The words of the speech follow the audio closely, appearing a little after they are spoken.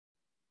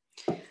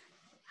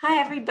Hi,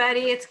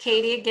 everybody. It's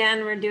Katy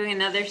again. We're doing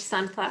another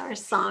Sunflower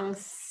Song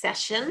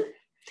session.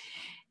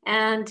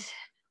 And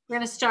we're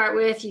going to start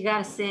with You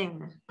Gotta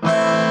Sing. You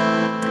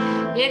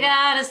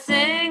gotta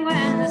sing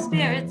when the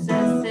Spirit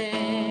says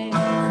sing.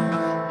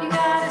 You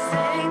gotta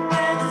sing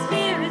when the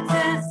Spirit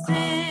says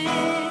sing.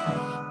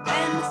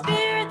 When the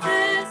Spirit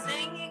says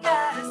sing, you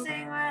gotta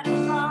sing right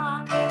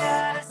along. You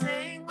gotta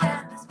sing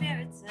when the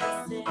Spirit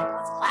says sing.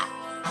 Let's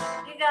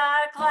clap. You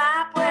gotta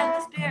clap when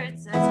the Spirit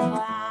says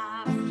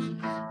clap.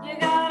 You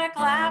gotta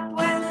clap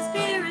when the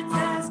Spirit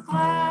says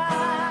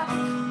clap.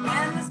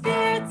 When the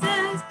Spirit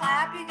says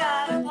clap, you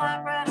gotta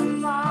clap right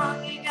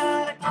along. You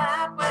gotta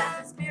clap when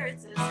the Spirit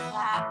says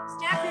clap.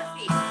 Stamp your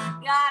feet.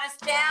 You gotta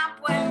stamp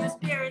when the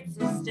Spirit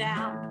says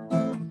stamp.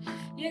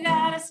 You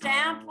gotta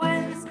stamp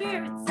when the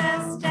Spirit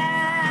says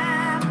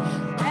stamp.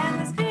 When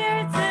the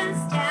Spirit says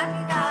stamp,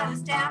 you gotta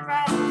stamp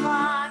right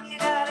along. You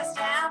gotta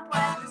stamp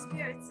when the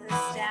Spirit says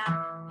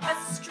stamp.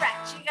 Let's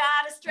stretch. You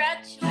gotta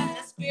stretch when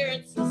the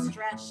Spirit says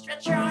stretch.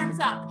 Stretch your arms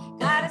up.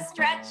 Gotta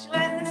stretch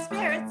when the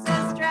Spirit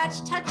says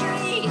stretch. Touch your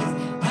knees.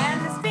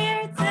 When the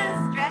Spirit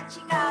says stretch,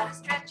 you gotta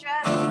stretch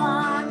right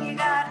along. You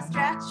gotta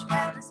stretch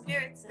when the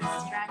Spirit says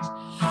stretch.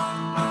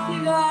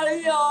 You gotta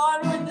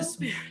yawn when the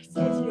Spirit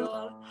says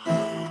yawn.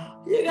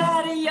 You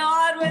gotta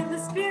yawn when the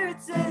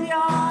Spirit says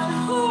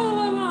yawn.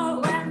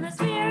 Ooh, when the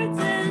Spirit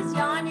says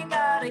yawn, you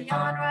gotta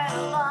yawn right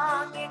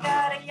along. You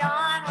gotta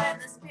yawn when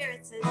the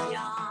Spirit says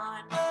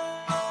yawn.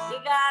 You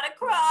gotta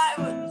cry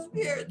when the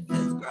Spirit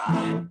says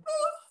cry.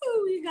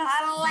 Ooh, you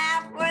gotta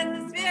laugh when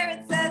the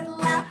Spirit says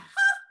laugh.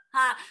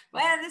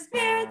 When the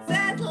Spirit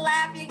says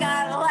laugh, you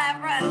gotta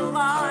laugh right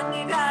along.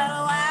 You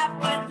gotta laugh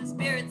when the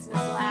Spirit says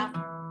laugh.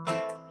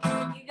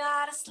 You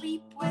gotta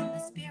sleep when the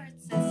Spirit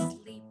says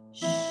sleep.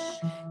 Shh.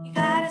 You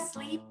gotta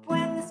sleep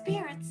when the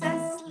Spirit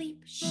says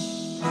sleep.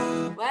 Shh.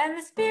 When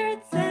the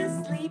Spirit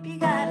says sleep, you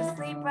gotta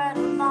sleep right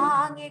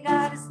along. You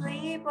gotta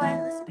sleep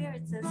when the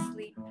Spirit says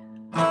sleep.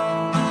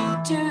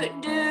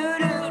 Toot doo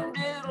doo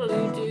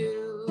doodle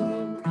doo.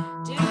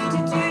 Do do do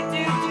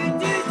do do do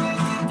do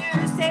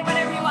do. Say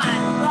whatever you want.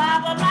 Blah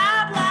blah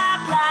blah blah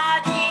blah.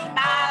 Dee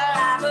ba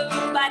la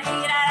boo ba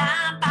dee da da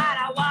ba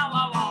da wah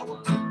wah wah woo.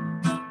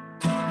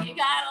 You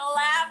gotta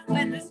laugh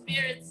when the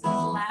Spirit says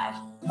laugh.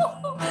 You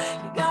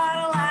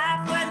gotta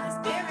laugh when the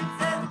Spirit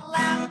says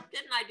laugh.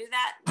 Didn't I do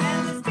that?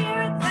 When the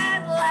Spirit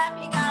says laugh,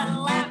 you gotta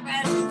laugh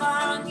right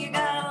along. You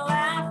gotta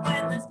laugh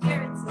when the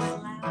Spirit says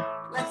laugh.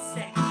 Let's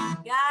sing.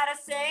 You gotta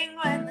sing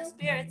when the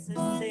Spirit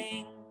says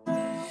sing.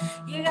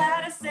 You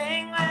gotta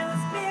sing when the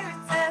Spirit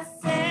says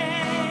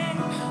sing.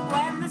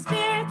 When the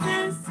Spirit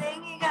says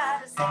sing, you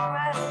gotta sing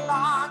right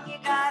along. You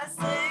gotta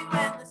sing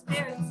when the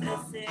Spirit says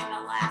sing.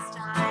 The last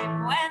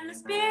time. When the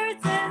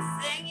Spirit says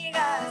sing, you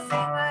gotta sing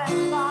right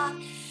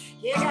along.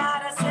 You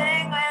gotta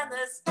sing when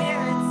the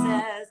Spirit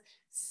says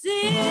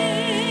sing.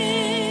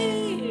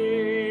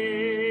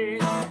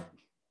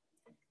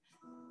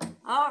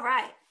 All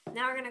right.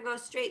 Now we're gonna go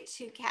straight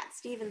to Cat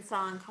Stevens'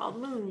 song called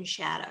Moon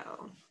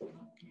Shadow.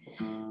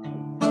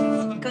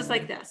 It goes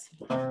like this.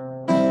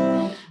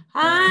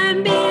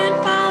 I'm being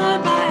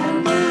followed by a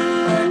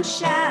moon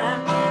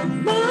shadow,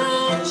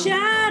 moon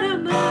shadow,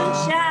 moon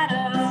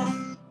shadow,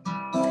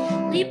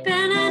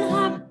 leaping and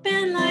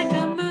hopping like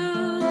a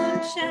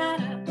moon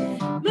shadow,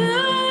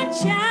 moon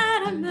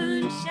shadow,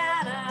 moon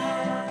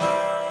shadow.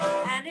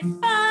 And if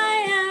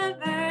I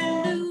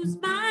ever lose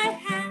my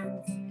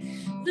hands,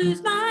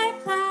 lose my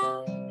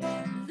plow,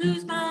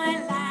 lose my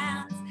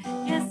lands,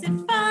 yes,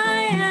 if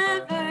I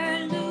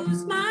ever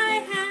lose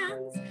my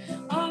hands,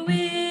 oh,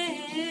 if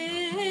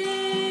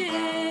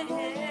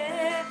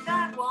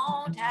I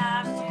won't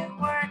have to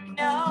work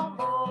no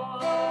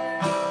more.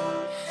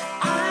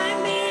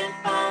 I'm being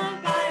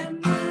followed by a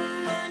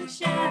moon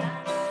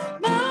shadow,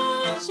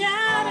 moon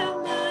shadow,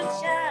 moon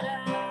shadow,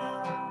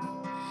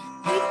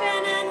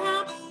 leaping and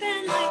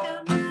hopping like a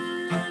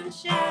moon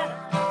shadow,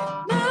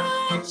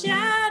 moon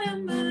shadow,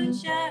 moon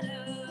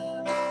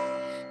shadow.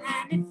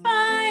 And if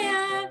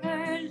I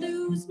ever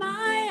lose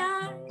my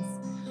eyes,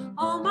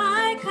 all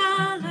my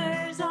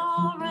colors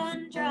all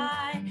run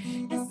dry.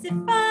 Yes, if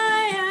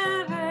I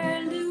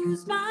ever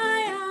lose my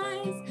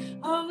eyes,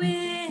 oh,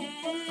 if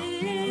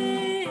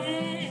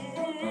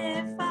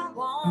I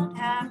won't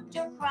have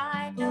to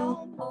cry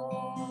no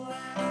more.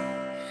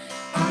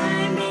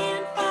 I'm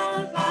being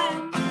followed by a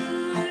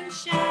moon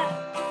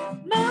shadow,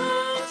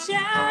 moon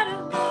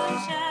shadow, moon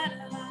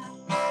shadow,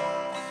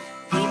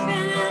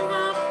 leaping and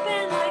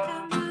hopping like a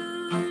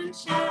moon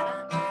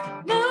shadow,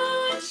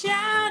 moon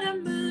shadow,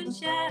 moon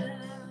shadow.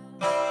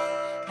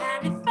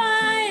 And if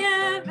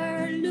I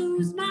ever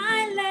lose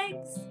my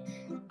legs,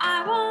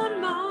 I won't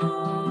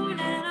moan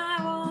and I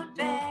won't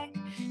beg.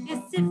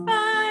 Yes, if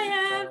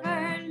I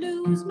ever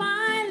lose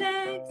my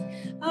legs,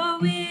 oh,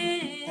 if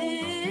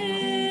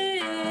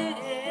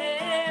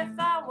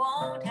I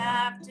won't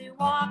have to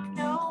walk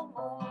no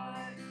more.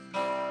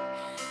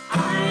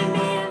 I'm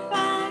being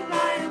followed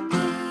by a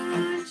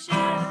moon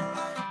shadow,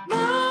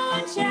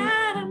 moon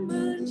shadow,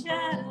 moon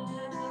shadow,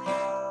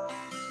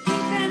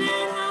 leaping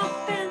and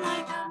hopping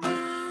like a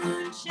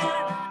moon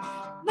shadow,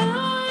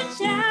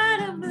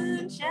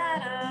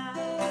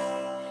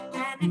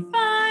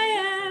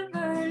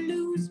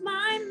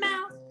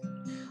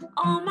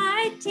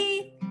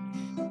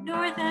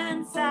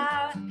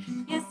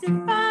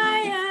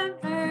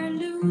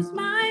 use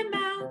my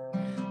mouth.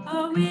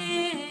 Oh, if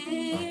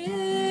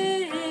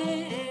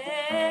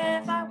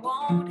I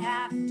won't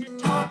have to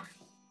talk.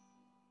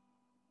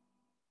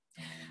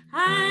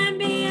 I'm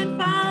being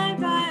followed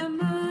by a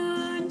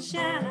moon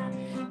shadow,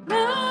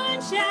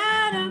 moon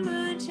shadow,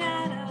 moon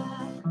shadow.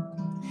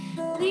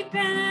 Leaping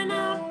and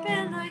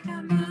hopping like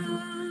a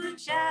moon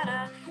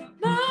shadow,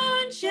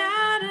 moon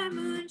shadow,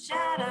 moon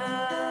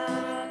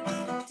shadow.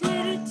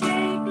 Did it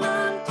take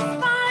long to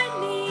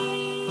find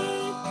me?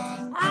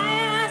 I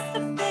asked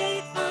the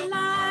faithful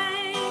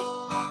light.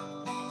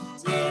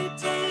 Did it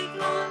take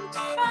long to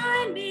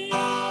find me?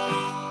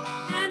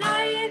 And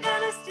are you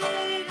gonna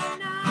stay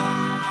tonight?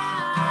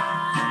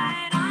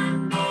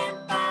 I'm being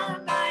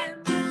followed by a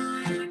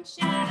moon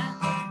shadow,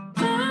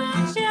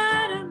 moon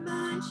shadow,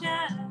 moon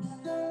shadow.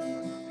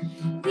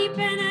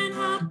 Leaping and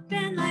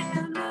hopping like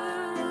a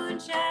moon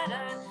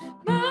shadow,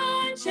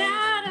 moon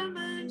shadow,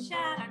 moon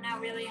shadow. Now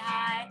really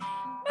high.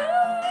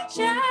 Moon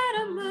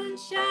shadow, moon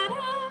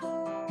shadow,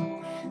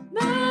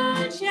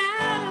 moon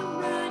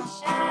shadow, moon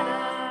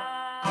shadow.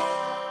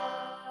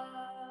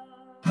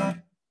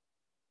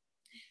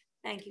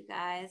 Thank you,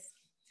 guys.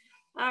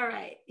 All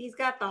right, he's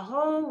got the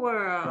whole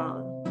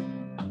world.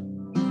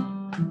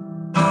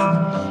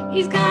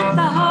 He's got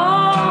the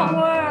whole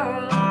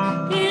world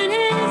in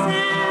his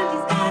hands.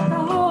 He's got the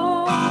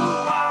whole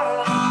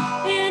world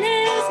in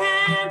his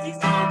hands. He's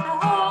got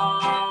the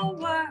whole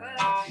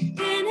world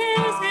in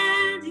his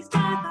hands. He's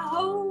got the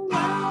whole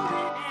world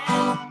in his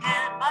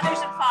hands.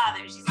 Mothers and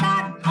fathers. He's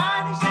got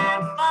mothers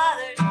and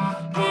fathers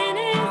in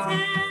his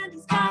hands.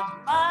 He's got the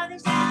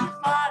mothers and the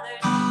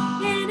fathers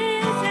in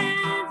his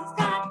hands. He's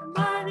got the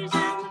mothers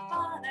and the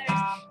fathers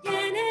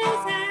in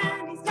his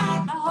hands. He's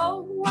got the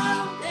whole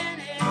world in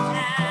his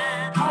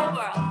hands. Whole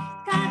world.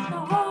 He's got the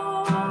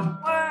whole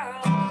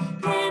world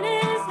in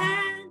his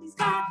hand. He's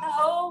got the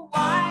whole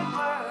wide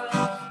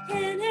world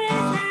in his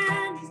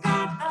hand. He's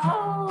got the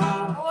whole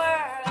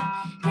world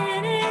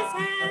in his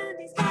hand.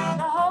 He's got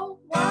the whole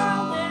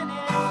world in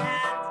his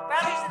hands.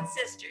 Brothers and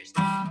sisters.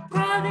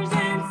 Brothers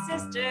and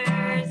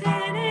sisters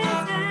in his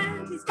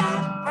hands. He's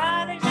got the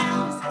brothers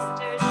and the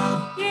sisters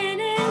in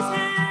his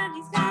hand.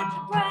 He's got the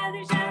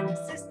brothers and the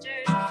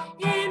sisters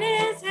in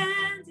his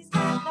hands. He's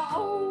got the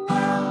whole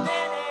world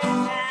in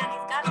his hand.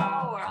 He's got the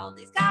whole world.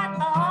 He's got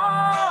the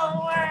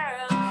whole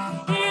world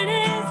in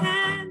his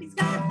hand. He's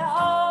got the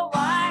whole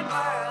wide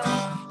world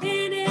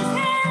in his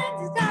hand.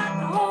 He's got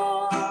the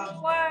whole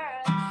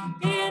world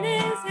in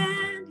his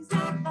hand. He's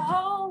got the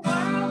whole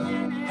world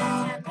in his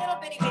hand. Little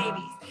bitty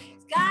babies.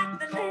 He's got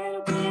the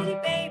little bitty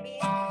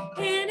babies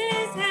in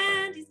his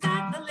hand. He's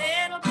got the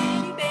little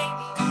bitty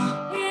babies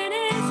in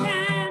his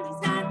hand. He's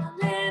got the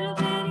little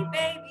bitty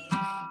babies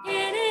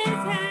in his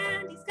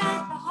hand. He's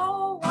got the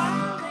whole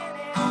world in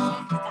his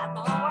hand. He's got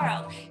the whole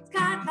world. He's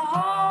got the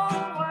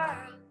whole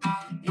world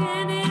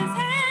in his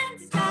hands.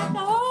 He's got the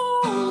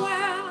whole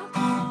world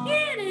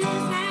in his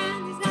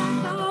hands. He's got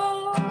the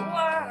whole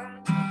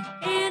world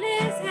in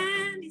his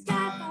hand. He's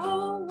got the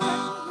whole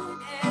world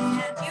in his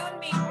hands. You and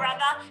me,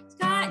 brother. He's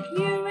got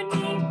you and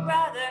me,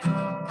 brother.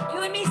 You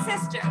and me,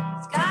 sister.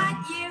 He's got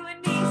you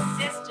and me,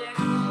 sister.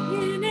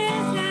 In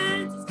his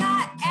hands. He's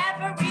got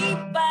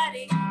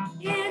everybody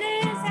in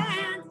his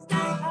hands. He's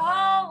got the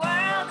whole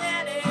world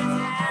in his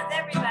hands.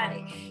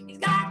 Everybody. He's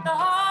got the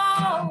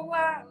whole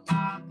world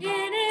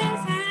in his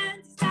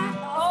hands. He's got the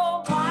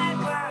whole wide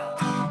world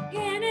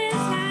in his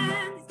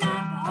hands. He's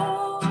got the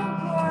whole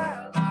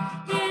world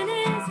in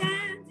his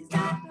hands. He's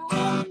got the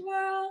whole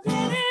world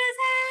in his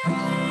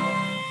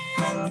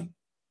hands.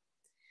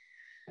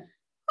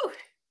 Whew,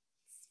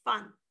 it's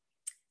fun.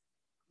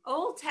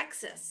 Old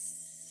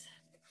Texas.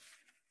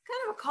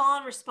 Kind of a call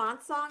and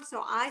response song.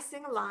 So I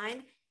sing a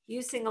line,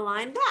 you sing a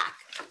line back.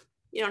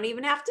 You don't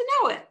even have to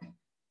know it.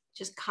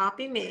 Just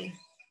copy me.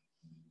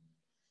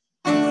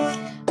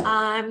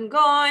 I'm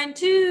going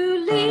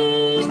to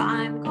leave.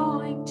 I'm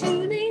going to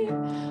leave.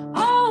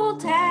 Old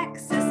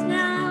Texas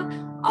now.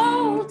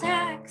 Old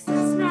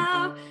Texas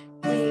now.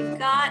 We've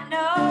got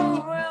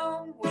no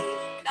room.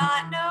 We've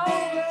got no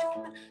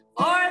room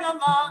for the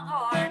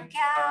longhorn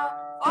cow.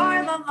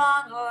 For the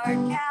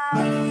longhorn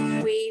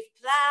cow. We've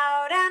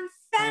plowed and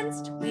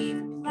fenced.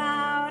 We've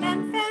plowed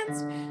and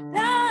fenced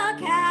the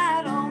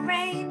cattle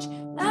range.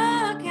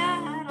 The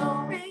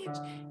cattle range.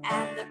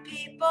 And the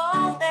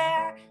people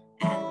there.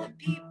 And the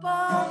people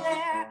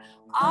there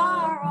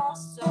are all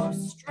so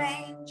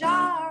strange,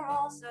 are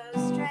all so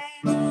strange.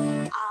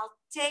 I'll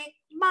take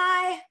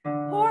my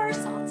horse,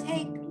 I'll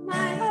take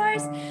my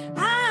horse,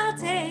 I'll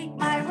take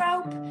my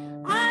rope,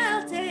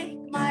 I'll take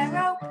my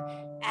rope,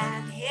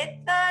 and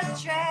hit the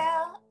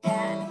trail,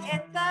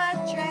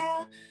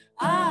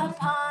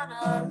 upon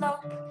a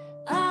lope,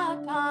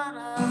 upon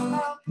a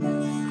lope.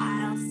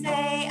 I'll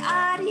say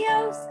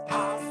adios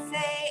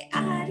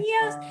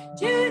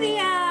to the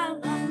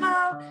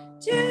Alamo,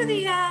 to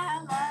the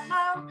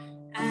Alamo,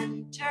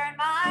 and turn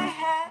my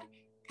head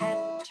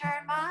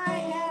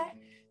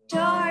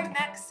toward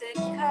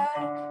Mexico,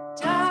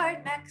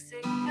 toward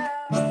Mexico.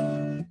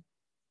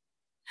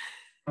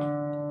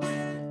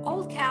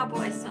 Old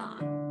cowboy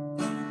song.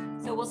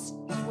 So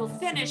we'll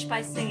finish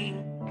by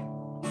singing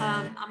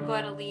I'm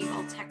going to leave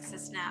old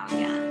Texas now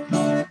again.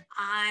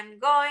 I'm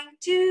going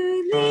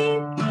to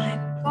leave,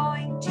 I'm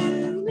going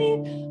to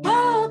leave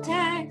old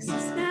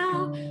Texas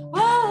now,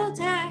 old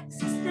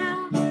Texas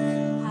now.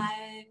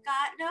 I've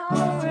got no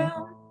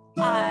room,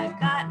 I've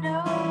got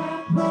no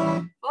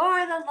room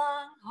for the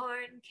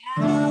longhorn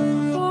cow,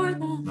 for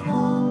the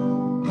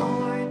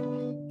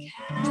longhorn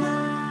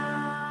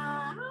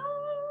cow.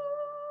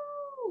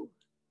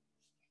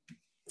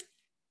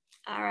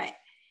 All right.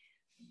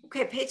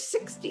 Okay, page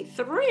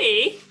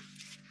 63,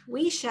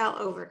 we shall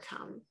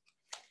overcome.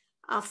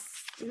 I'll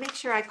make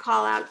sure I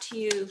call out to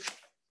you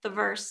the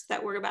verse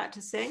that we're about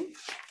to sing,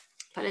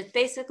 but it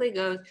basically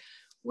goes,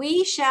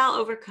 we shall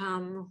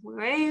overcome,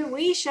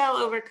 we shall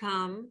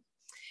overcome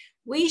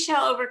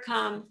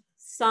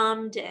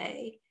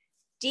someday.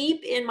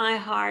 Deep in my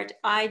heart,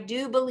 I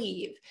do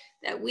believe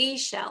that we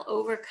shall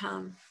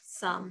overcome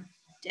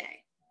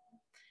someday.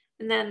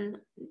 And then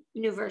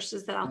new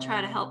verses that I'll try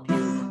to help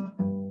you.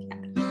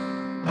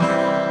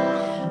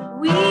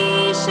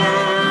 We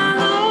shall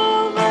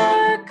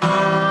overcome.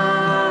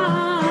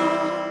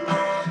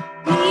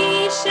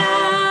 We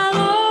shall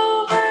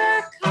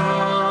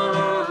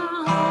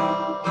overcome.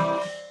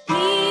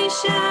 We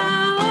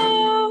shall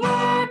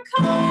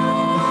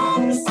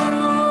overcome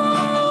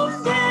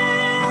someday.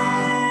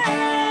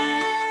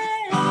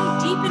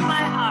 Deep in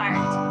my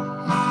heart.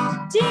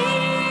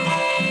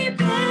 Deep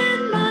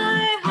in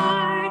my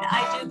heart,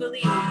 I do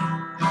believe.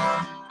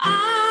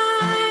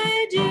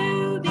 I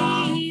do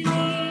believe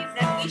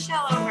that we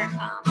shall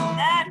overcome,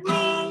 that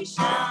we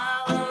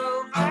shall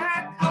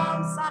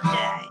overcome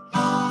someday,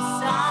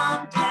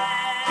 someday.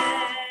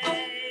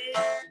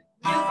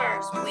 New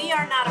verse, we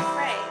are not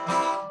afraid.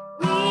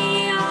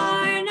 We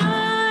are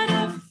not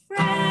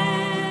afraid.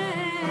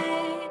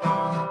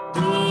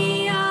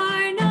 We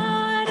are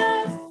not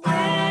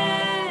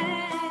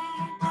afraid.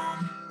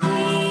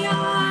 We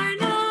are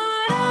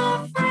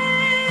not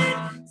afraid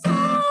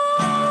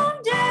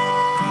someday.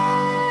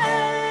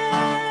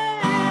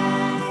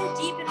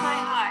 Deep in my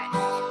heart,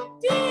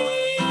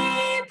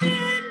 deep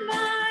in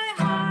my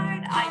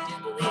heart, I do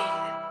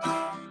believe.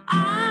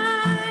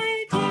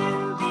 I do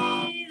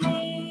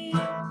believe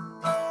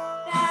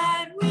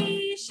that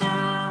we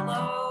shall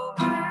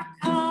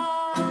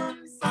overcome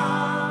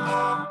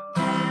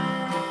someday.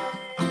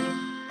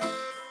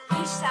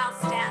 We shall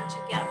stand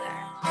together.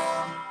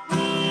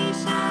 We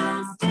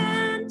shall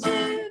stand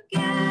together.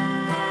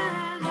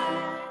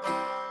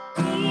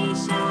 We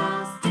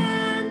shall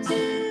stand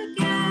together.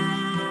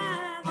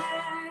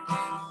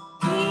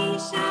 We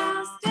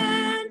shall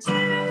stand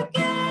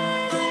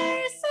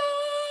together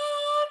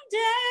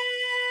someday.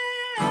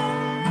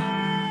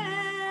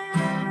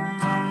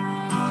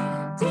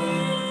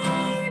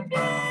 Deep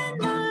in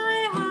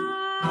my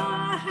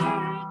heart,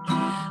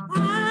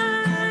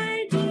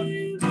 I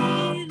do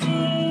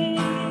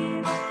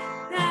believe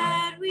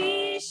that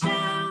we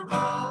shall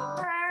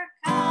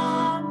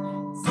overcome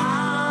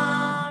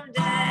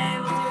someday.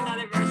 We'll do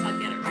another verse. I'll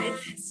get it right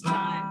this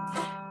time.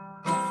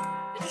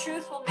 The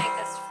truth will make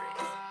us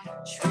free.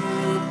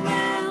 Truth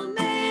will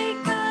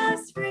make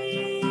us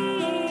free.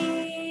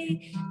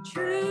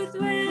 Truth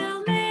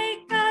will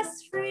make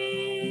us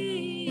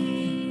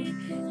free.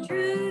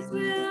 Truth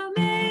will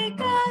make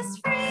us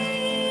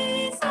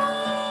free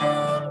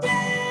someday.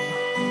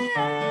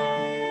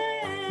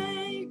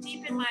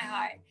 Deep in my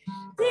heart.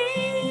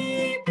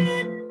 Deep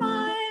in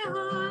my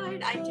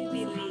heart, I do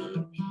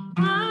believe.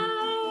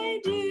 I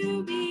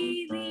do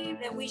believe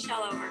that we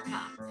shall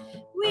overcome.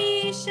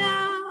 We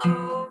shall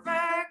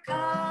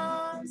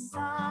overcome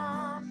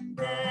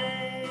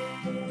someday.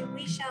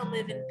 We shall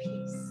live in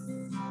peace.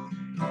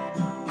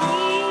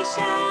 We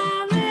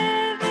shall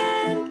live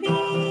in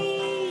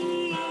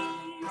peace.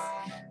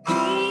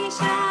 We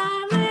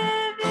shall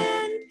live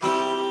in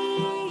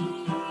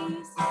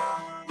peace.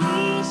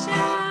 We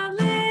shall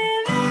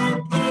live in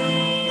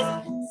peace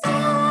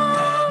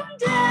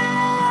someday.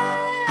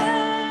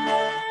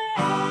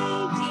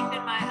 Deep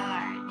in my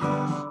heart.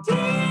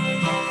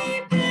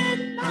 Deep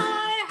in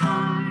my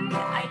heart,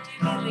 I do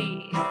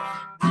believe.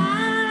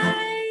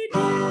 I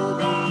do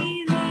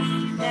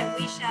believe that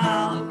we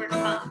shall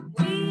overcome.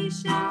 We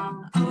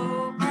shall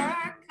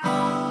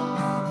overcome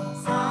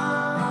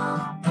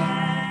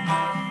someday.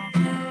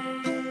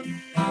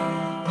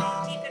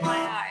 Deep in my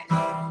heart.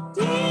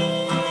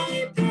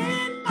 Deep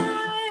in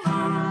my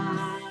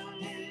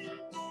heart,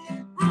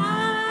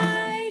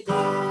 I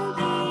do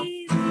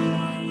believe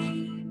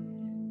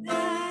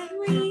that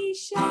we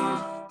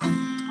shall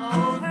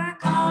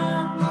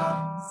overcome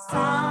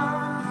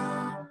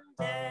someday.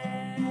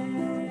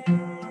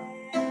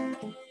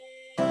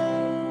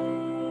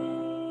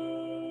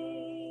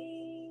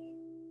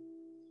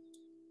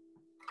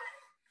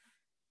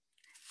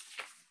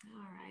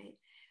 All right.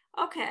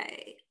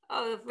 Okay.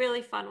 Oh, a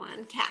really fun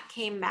one. Cat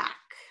came back.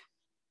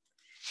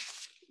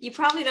 You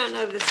probably don't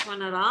know this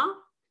one at all,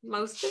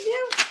 most of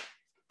you,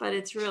 but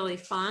it's really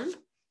fun.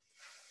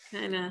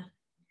 Kind of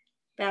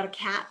about a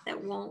cat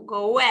that won't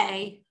go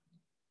away.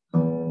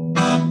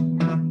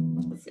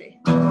 Let's see.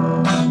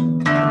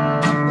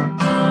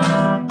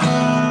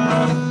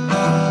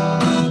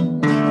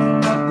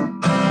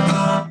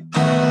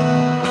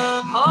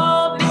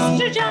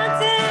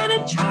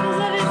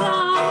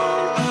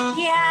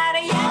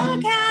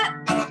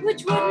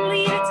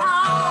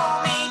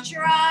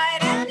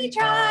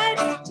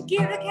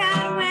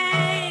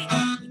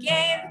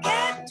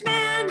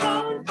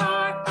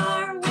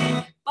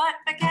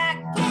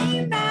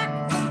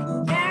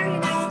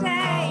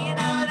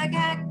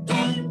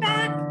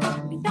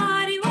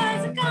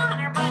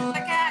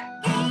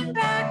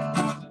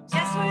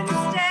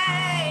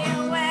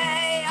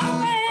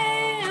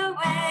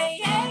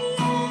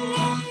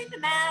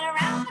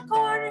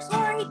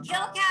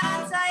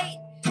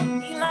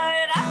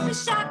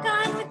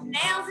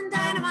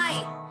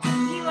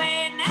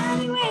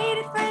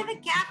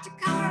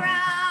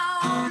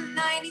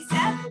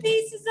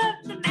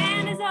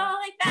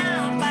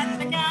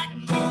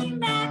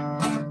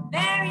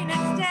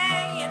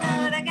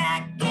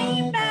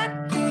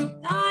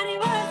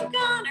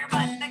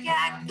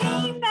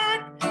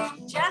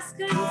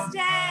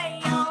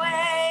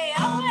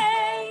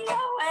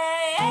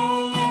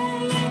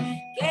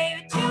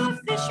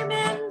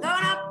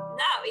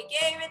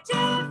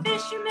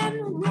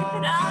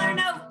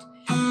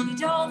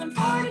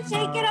 to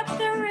take it up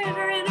the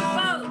river in a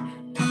boat.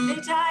 They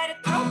tied a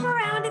rope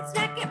around its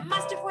neck, it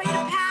must have weighed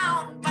a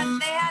pound, but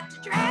they had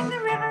to drag the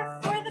river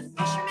for the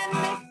fishermen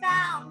they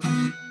found.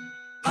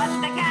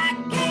 But the cat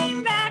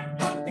came back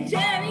the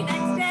very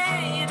next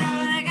day. You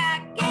know, the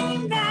cat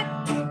came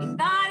back. He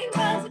thought he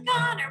was a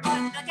goner,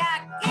 but the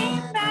cat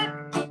came back.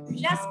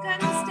 Just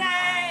couldn't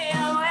stay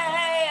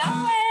away,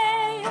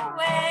 away,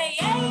 away.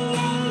 Yay,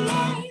 yay,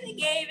 yay. They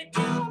gave it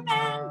to a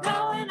man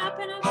going up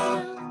in a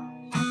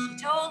balloon. He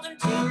told him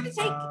to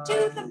take it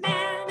to the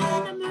man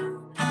in the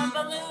moon. A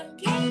balloon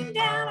came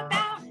down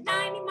about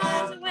 90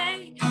 miles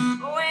away.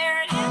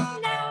 Where it is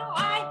now,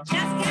 I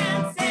just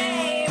can't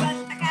say.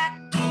 But the cat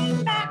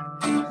came back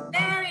the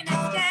very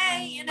next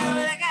day. You know,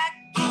 the cat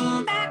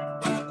came back.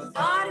 He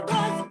thought he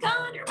was a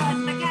goner, but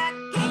the cat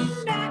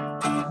came back.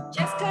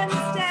 Just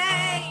couldn't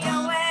stay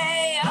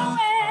away,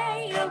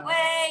 away,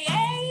 away.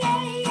 Yay,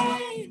 yay,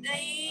 yay.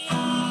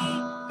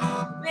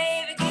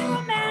 They gave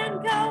a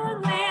man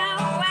going way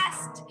out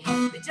west.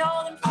 They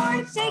told him for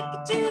to take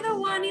it to the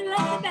one he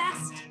loved the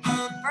best.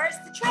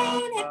 First the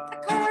train hit the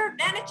curve,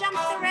 then it jumped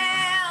the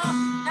rail.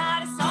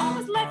 Not a soul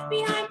was left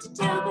behind to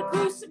tell the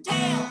gruesome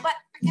tale. But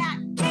the cat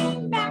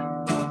came back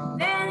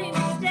very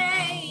next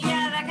day.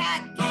 Yeah, the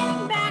cat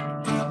came back.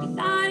 He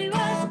thought he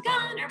was a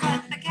goner,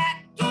 but the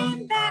cat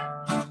came back.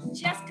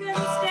 Just couldn't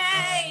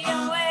stay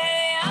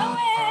away,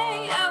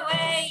 away,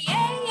 away.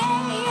 Yay,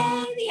 yay,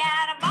 yay. The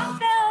atom bomb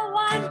fell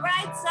one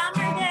bright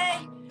summer day.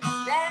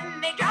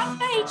 Then they dropped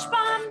the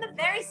H-bomb the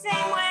very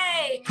same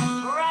way.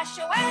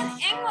 Russia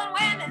went, England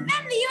went, and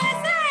then the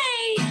USA.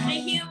 The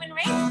human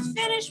race was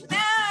finished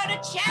without a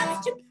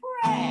chance to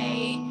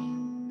pray.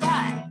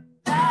 But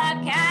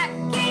the cat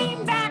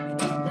came back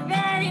the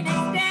very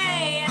next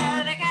day. You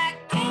know, the cat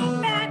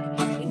came back.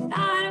 He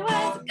thought it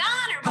was a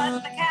goner,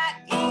 but the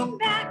cat came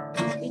back.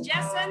 He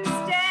just couldn't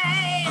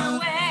stay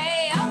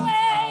away,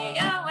 away,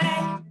 away.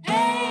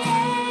 Hey.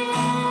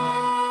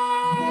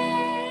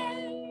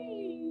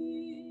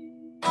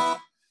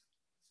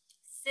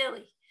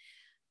 Silly.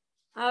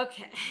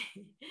 Okay.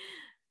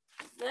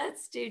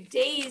 Let's do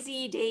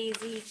Daisy,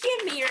 Daisy.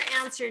 Give me your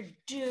answer,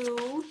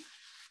 do.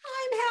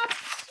 I'm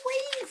half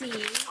crazy,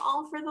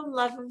 all for the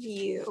love of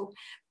you.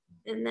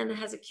 And then it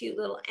has a cute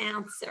little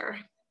answer.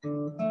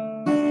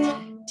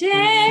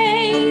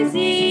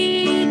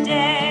 Daisy,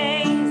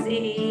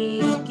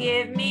 Daisy,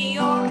 give me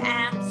your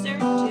answer,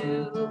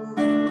 do.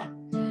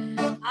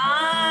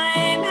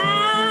 I'm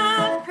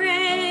half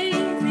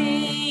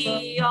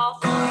crazy, all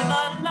for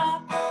the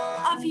love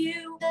of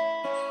you.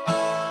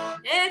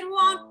 It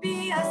won't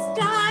be a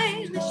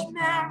stylish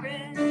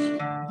marriage.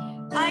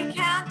 I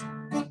can't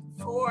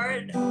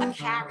afford a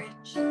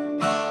carriage,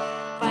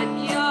 but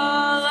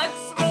you'll look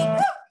sweet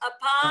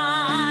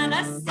upon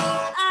a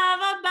seat of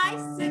a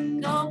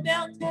bicycle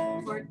built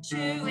for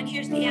two. And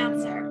here's the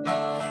answer.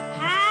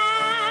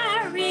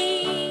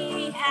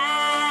 Harry,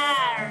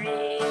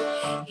 Harry,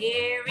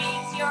 here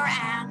is your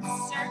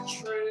answer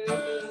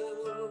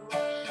true.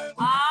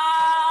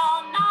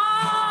 I'll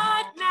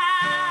not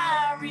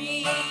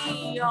marry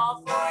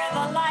all for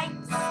the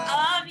likes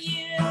of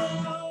you.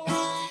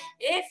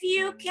 If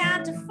you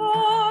can't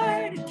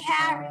afford a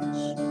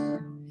carriage,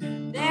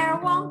 there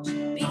won't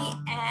be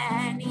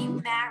any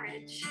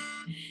marriage.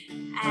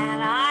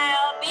 And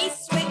I'll be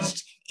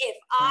switched if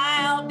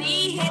I'll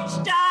be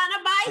hitched on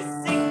a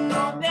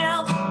bicycle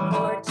built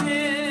for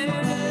two.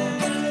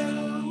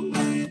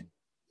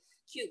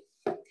 Cute.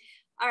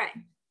 All right,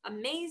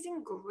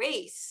 Amazing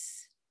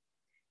Grace.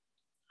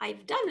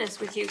 I've done this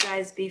with you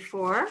guys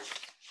before.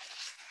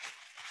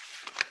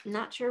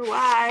 Not sure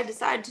why I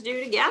decided to do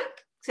it again,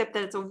 except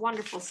that it's a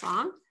wonderful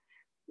song.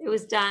 It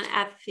was done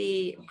at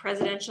the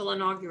presidential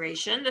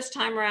inauguration this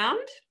time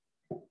around.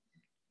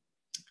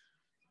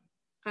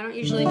 I don't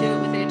usually do it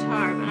with a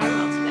guitar, but I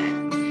will today.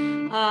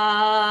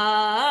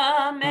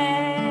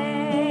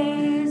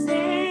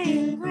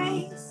 Amazing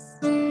grace,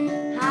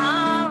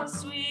 how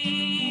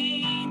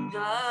sweet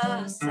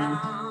the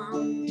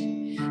sound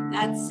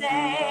that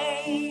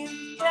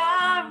saved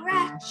a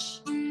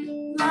wretch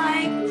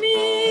like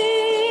me.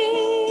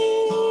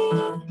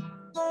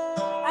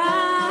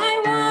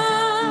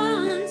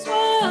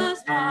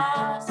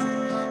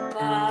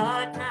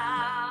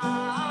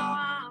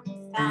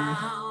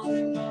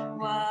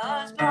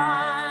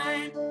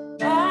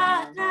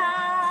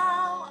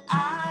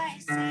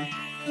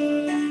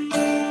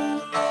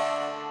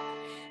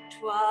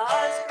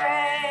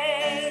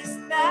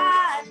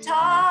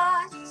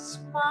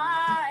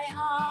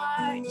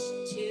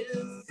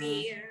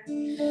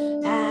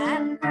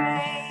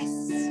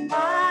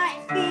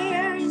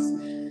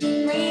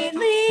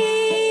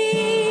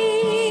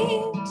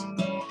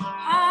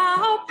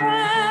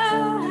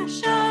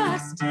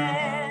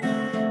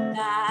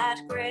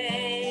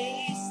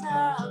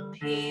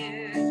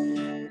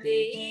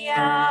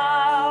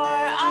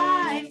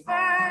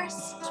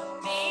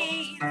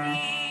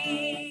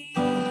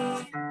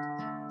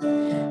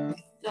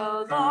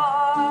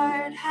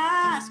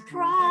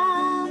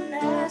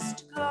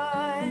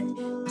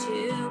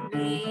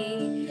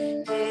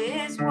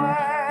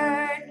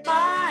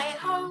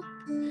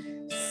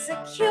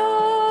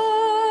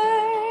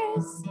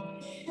 cures.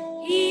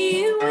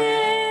 He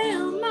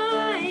will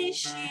my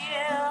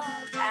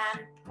shield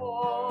and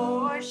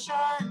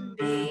portion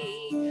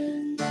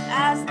be,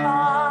 as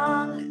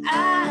long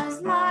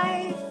as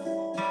life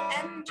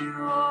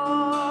endures.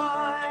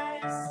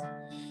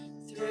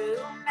 Through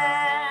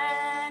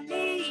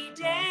many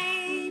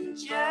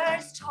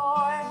dangers,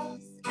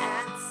 toils,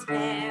 and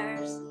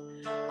snares,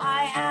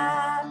 I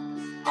have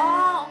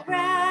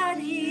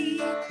already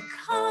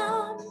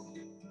come.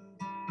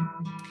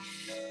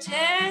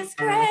 'Tis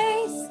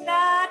grace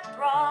that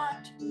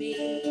brought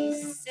me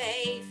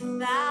safe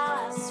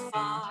thus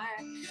far,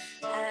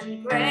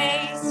 and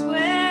grace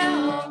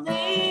will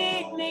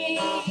lead me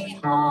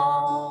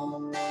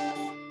home.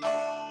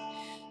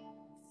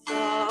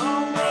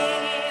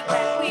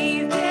 When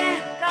we've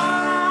been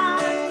gone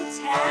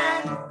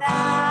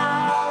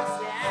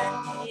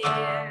 10,000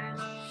 years,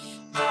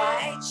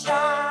 bright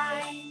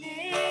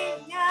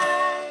shining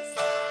as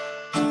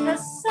the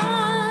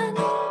sun,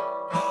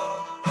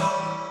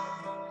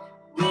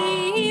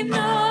 we've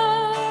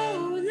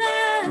no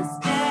less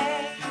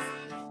days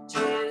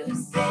to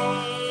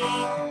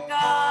sing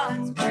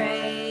God's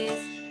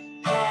praise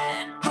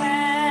than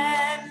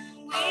when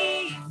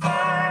we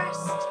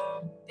first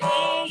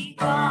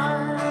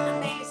begun.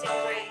 Amazing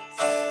grace,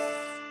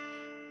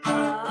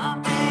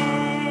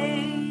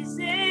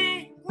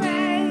 amazing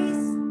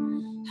grace,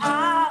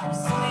 how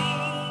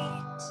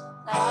sweet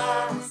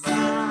the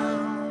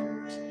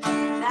sound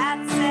that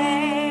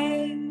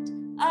saved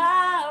a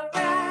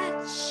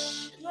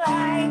wretch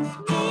like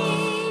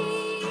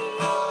me.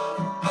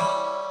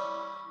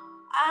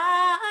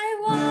 I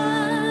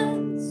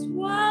once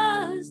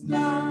was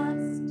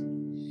lost,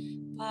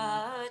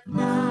 but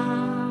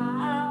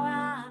now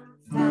I'm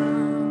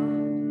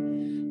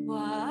found.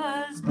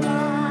 Was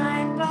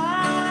blind,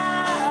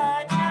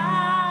 but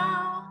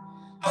now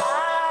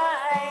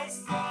I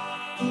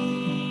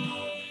see.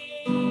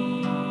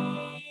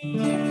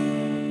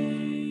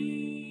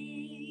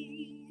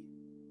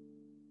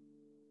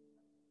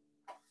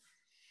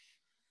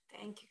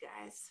 Thank you,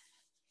 guys.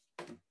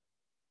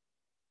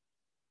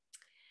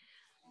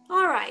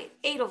 All right,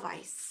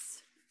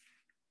 Edelweiss.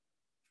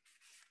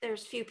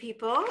 There's few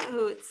people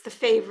who it's the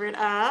favorite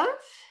of.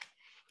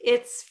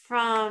 It's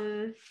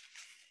from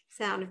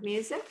Sound of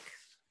Music,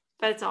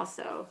 but it's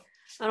also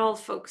an old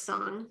folk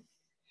song.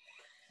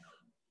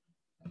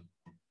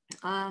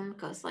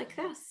 Goes like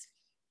this.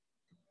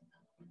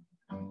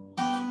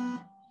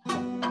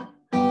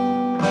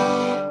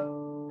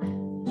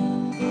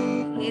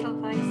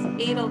 Edelweiss,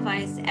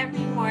 Edelweiss,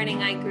 every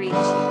morning I greet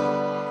you.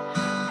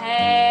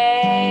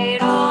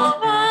 Edelweiss,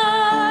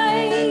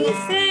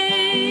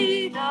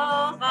 Edelweiss,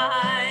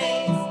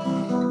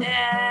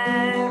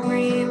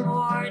 every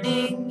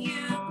morning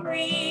you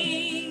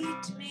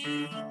greet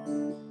me.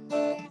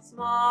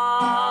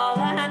 Small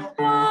and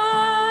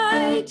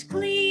white,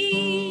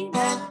 clean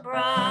and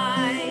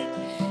bright,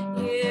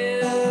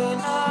 you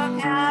look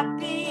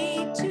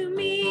happy to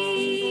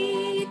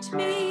meet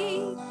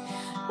me.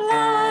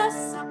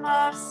 Blossom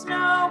of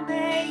snow,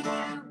 may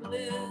you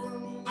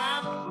bloom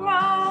and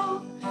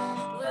grow,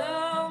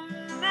 bloom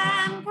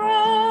and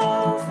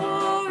grow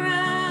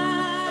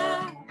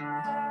forever.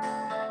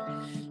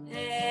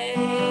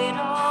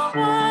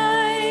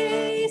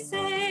 Edelweiss,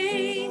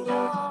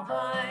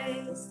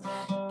 Edelweiss,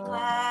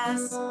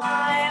 bless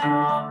my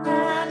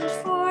homeland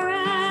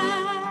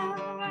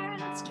forever.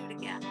 Let's do it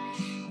again.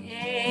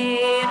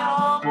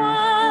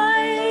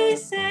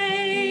 Edelweiss,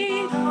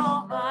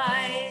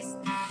 Edelweiss,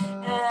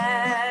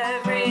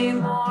 every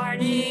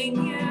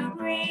morning you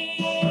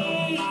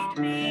greet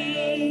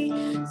me.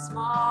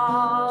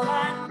 Small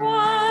and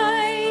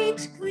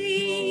white,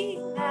 clean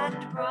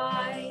and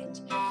bright,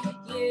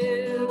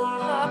 you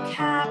look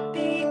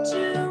happy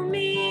to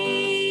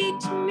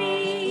meet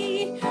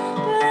me.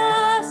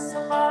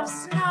 Blossom of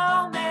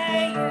snow,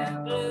 may you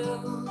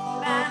bloom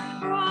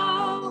and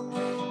grow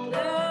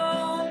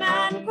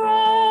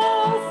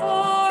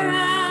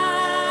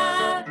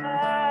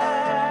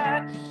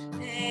forever.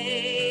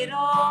 Edelweiss,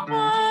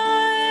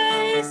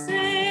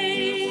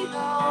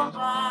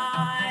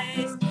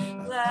 Edelweiss,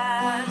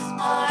 bless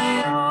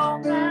my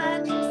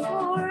homeland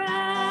forever.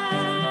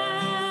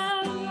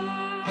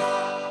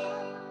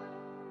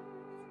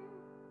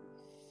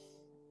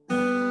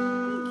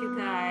 Thank you,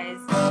 guys.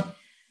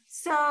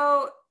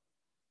 So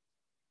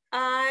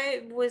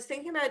I was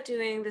thinking about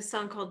doing this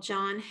song called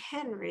John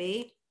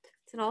Henry.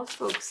 It's an old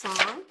folk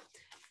song.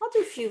 I'll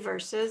do a few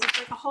verses. It's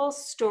like a whole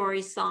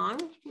story song,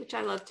 which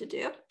I love to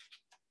do.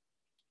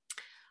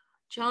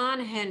 John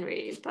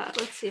Henry, but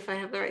let's see if I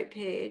have the right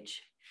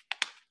page.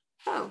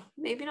 Oh,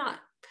 maybe not.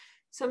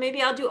 So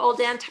maybe I'll do Old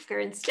Dan Tucker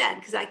instead,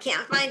 because I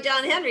can't find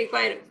John Henry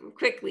quite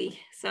quickly.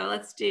 So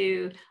let's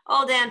do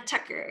Old Dan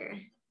Tucker.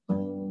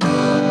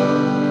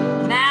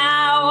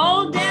 Now,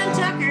 Old Dan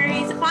Tucker,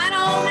 he's a fine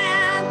old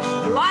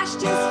man. He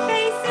washed his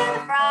face in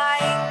the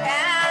frying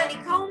pan. He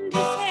combed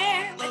his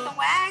hair with a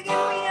wagon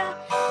wheel.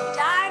 He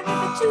died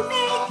with a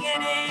toothache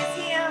in his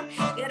heel.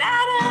 Get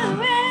out of the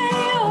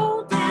way,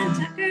 Old Dan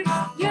Tucker.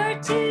 You're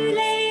too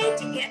late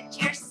to get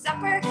your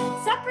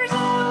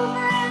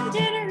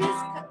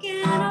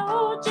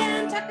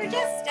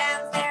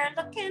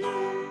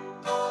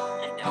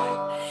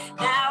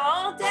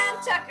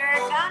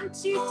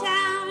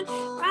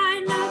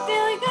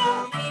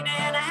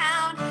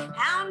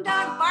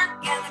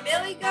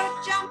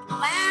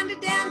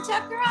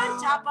Tucker on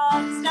top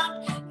of the stump.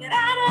 Get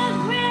out of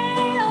the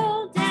way,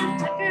 old Dan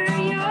Tucker,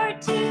 you're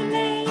too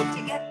late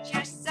to get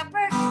your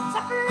supper.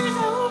 Supper's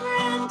over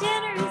and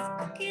dinner is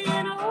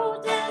cooking.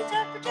 Old Dan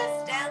Tucker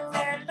just stands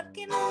there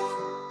looking.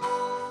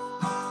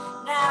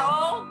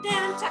 Now old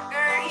Dan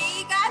Tucker,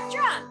 he got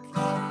drunk,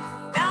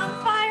 found the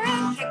fire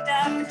and kicked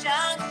up a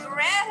junk.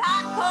 Red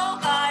hot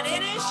coal got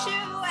in his shoe,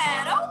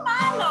 and oh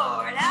my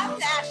Lord, how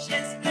the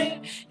ashes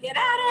flew. Get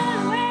out of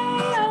the way,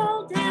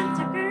 old Dan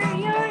Tucker,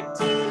 you're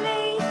too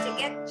late to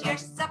get your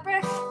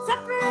supper.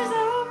 Supper's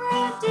over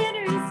and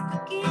dinner is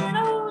cooking.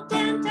 Old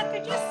Dan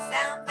Tucker just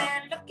stands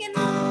there looking.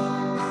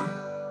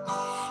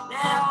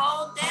 Now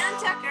old Dan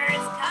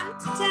Tucker's come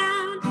to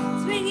town,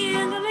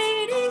 swinging the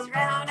ladies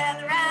round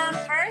and round.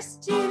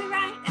 First to the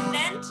right and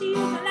then to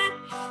the left,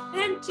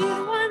 then to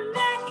the one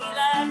that he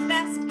loves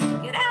best.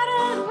 Get out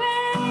of the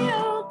way,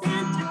 old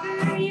Dan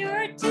Tucker,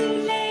 you're too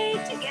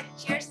late to get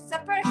your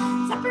supper.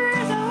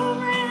 Supper's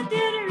over and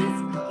dinner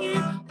is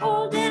cooking.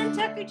 Old Dan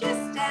Tucker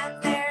just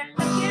stands there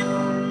looking.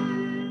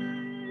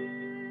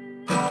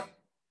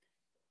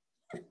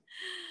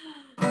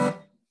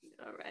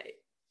 All right.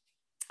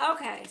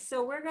 Okay,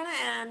 so we're going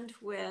to end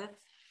with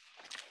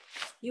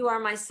You Are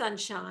My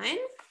Sunshine.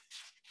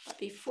 But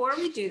before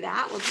we do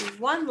that, we'll do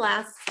one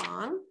last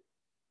song.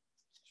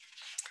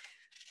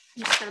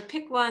 I'm just going to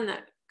pick one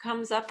that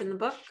comes up in the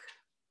book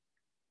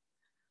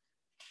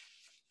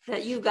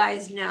that you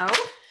guys know,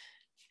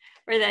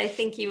 or that I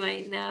think you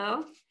might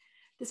know.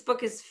 This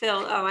book is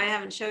filled, oh, I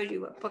haven't showed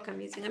you what book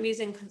I'm using. I'm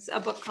using a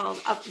book called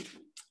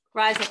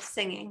Rise Up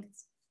Singing.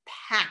 It's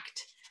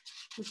packed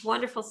with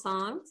wonderful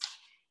songs.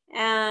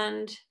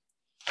 And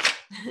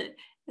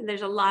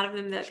there's a lot of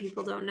them that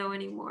people don't know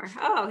anymore.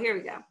 Oh, here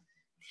we go.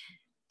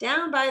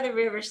 Down by the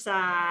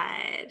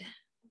riverside.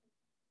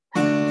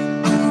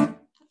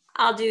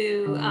 I'll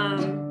do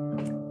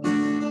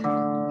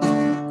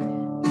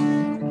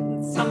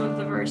some of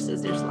the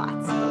verses. There's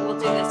lots, but we'll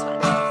do this one.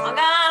 I'm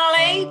gonna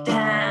lay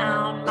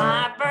down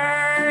my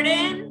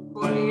burden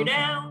way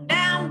down,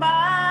 down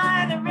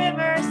by the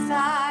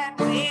riverside,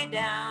 way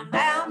down,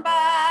 down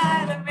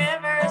by the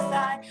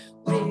riverside,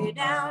 way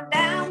down,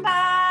 down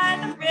by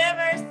the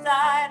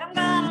riverside. I'm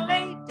gonna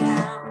lay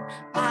down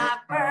my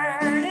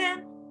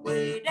burden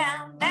way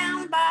down,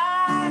 down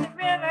by the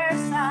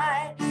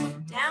riverside,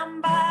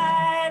 down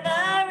by the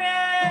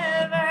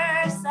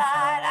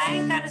riverside. I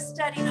ain't gonna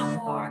study no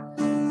more.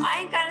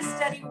 I ain't gonna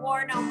study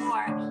war no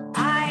more.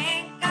 I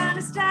ain't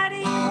gonna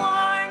study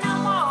war no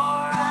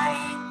more. I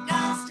ain't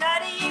gonna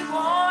study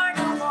war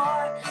no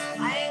more.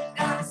 I ain't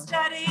gonna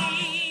study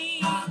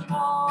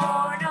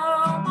war no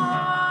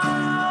more.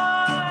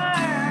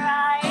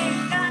 I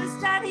ain't gonna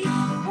study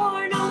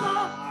war no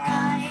more.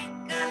 I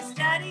ain't gonna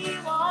study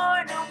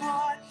war no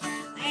more.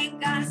 I ain't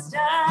gonna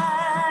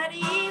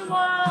study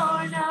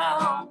war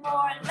no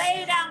more.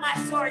 Lay down my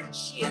sword and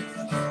shield.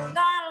 I'm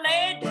gonna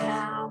lay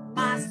down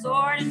my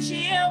sword and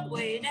shield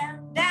way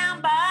down,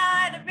 down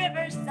by the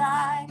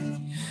riverside.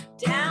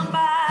 Down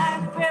by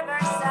the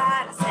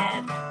riverside, I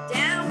said,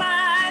 down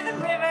by the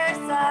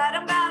riverside.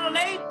 I'm gonna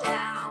lay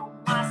down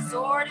my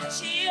sword and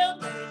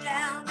shield way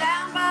down,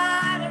 down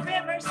by the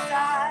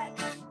riverside.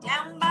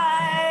 Down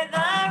by the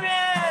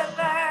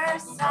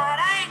riverside.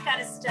 I ain't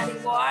gonna study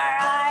war.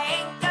 I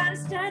ain't gonna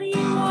study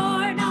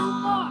war no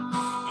more.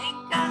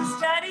 Ain't gonna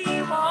study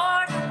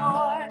war no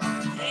more.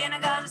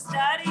 Ain't gonna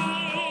study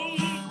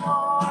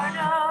war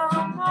no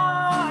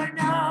more,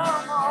 no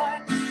more.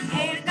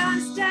 Ain't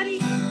gonna study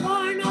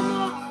war no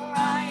more. I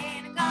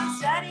ain't gonna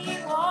study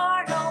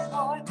war no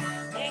more.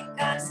 Ain't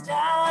gonna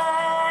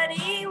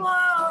study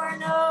war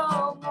no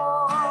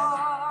more.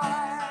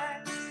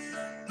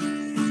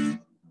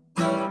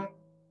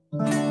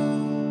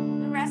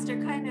 The rest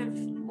are kind of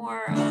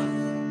more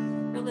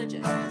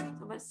religious. So I'm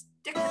gonna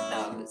stick with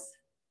those.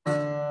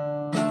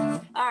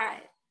 All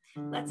right,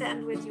 let's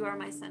end with You Are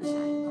My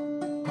Sunshine.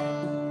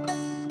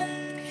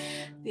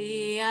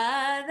 The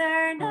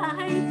other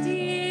night,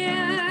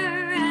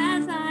 dear,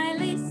 as I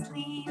lay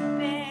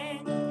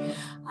sleeping,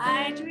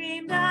 I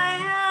dreamed I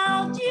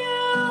held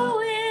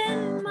you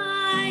in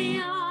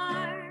my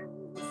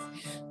arms.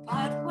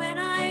 But when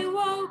I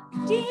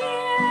woke, dear,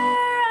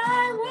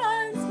 I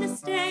was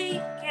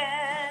mistaken.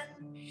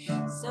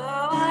 So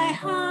I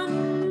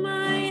hung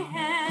my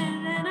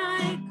head and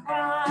I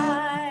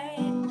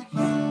cried.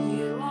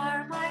 You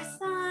are my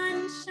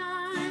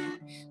sunshine,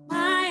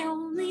 my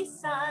only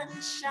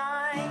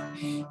sunshine.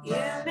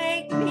 You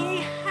make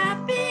me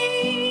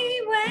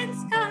happy when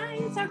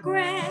skies are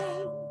gray.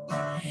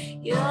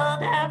 You'll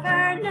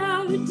never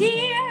know,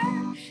 dear,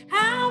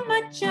 how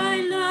much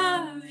I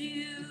love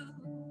you.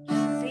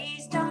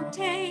 Please don't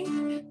take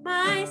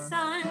my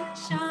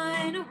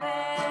sunshine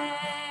away.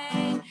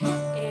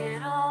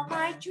 In all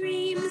my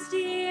dreams,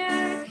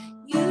 dear,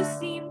 you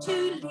seem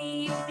to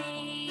leave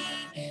me.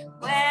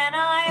 When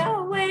I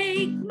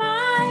awake,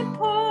 my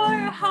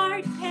poor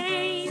heart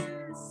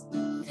pains.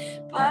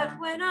 But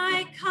when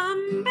I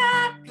come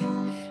back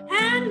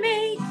and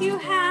make you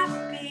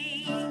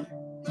happy,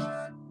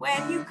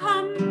 when you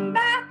come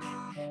back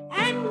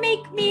and You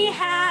make me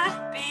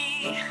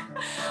happy.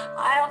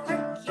 I'll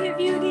forgive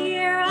you,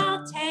 dear.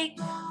 I'll take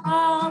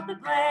all the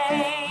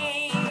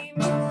blame.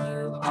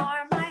 You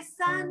are my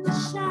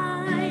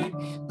sunshine,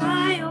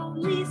 my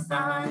only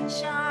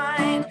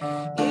sunshine.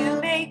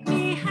 You make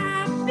me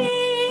happy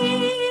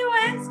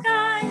when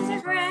skies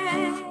are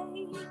gray.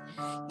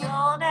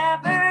 You'll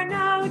never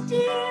know,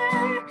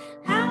 dear,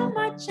 how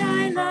much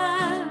I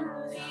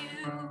love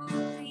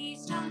you.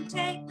 Please don't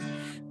take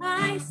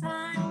my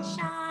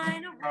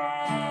sunshine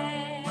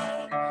away.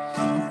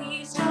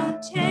 Please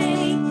don't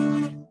take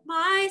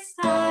my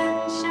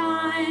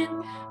sunshine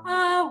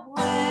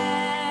away.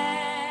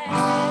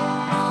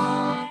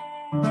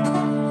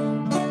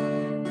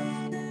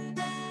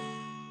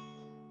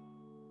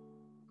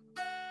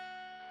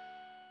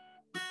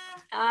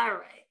 All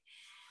right.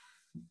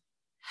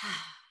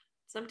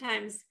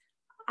 Sometimes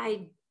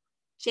I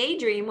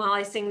daydream while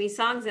I sing these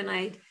songs and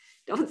I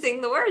don't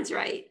sing the words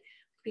right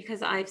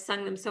because I've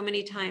sung them so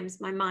many times.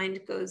 My mind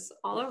goes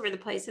all over the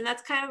place. And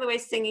that's kind of the way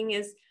singing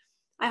is.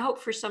 I hope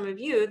for some of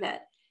you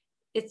that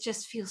it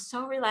just feels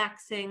so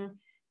relaxing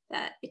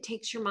that it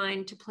takes your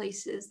mind to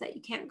places that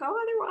you can't go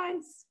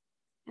otherwise.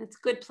 And it's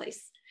a good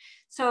place.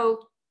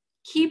 So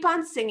keep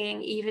on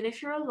singing, even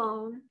if you're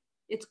alone.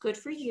 It's good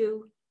for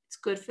you. It's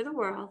good for the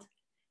world.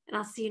 And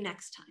I'll see you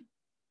next time.